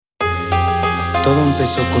Todo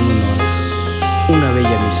empezó con un hola, una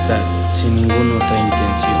bella amistad sin ninguna otra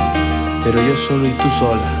intención. Pero yo solo y tú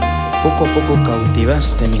sola, poco a poco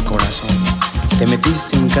cautivaste mi corazón. Te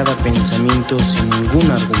metiste en cada pensamiento sin ningún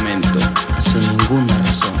argumento, sin ninguna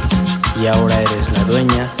razón. Y ahora eres la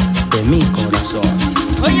dueña de mi corazón.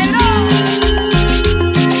 ¡Óyelo!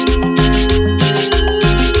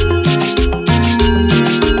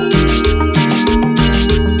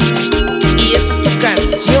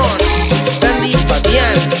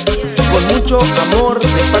 Amor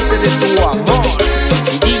de parte de tu amor,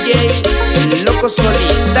 DJ el loco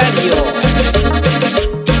solitario.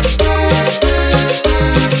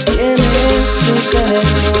 Tienes tu cara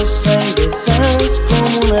hermosa y besas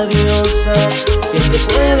como una diosa. ¿Quién te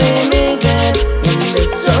puede negar un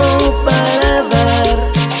beso para dar?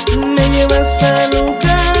 Me llevas al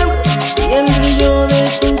lugar y el brillo de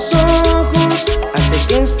tus ojos hace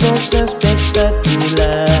que esto sea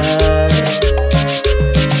espectacular.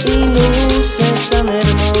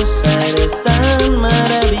 Eres tan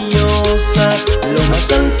maravillosa, lo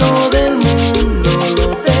más alto del mundo lo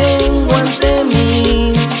tengo ante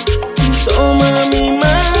mí. Toma mi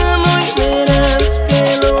mano y verás que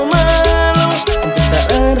lo malo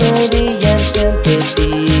empezará a arrodillarse ante ti.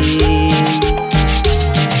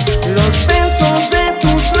 Los besos de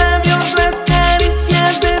tus labios, las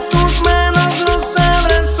caricias de tus manos, los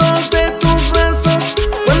abrazos de tus brazos.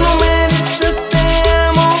 Cuando me dices te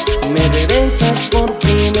amo, me regresas por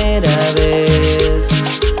primera vez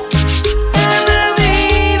a la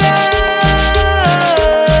vida.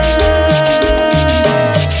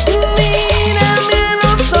 Mírame a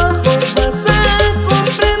los ojos, vas a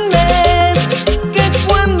comprender que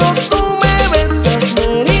cuando tú me besas me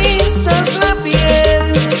erizas la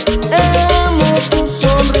piel. Amo tu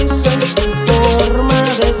sonrisa y tu forma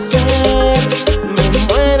de ser. Me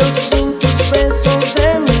muero sin tus besos de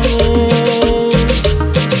miel.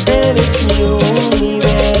 Eres mi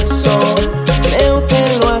universo, creo que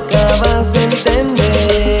lo acabas de entender.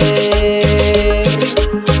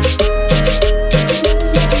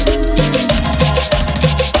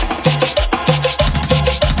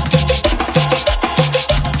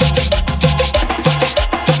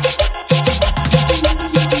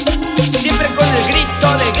 Siempre con el grito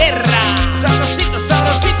de guerra. Sabrosito,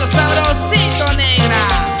 sabrosito, sabrosito, negra.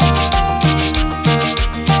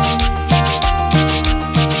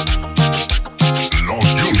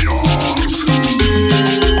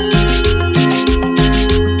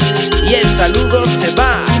 Y el saludo se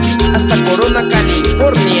va hasta Corona,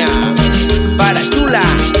 California, para Chula,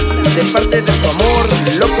 de parte de su amor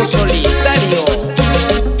loco solitario.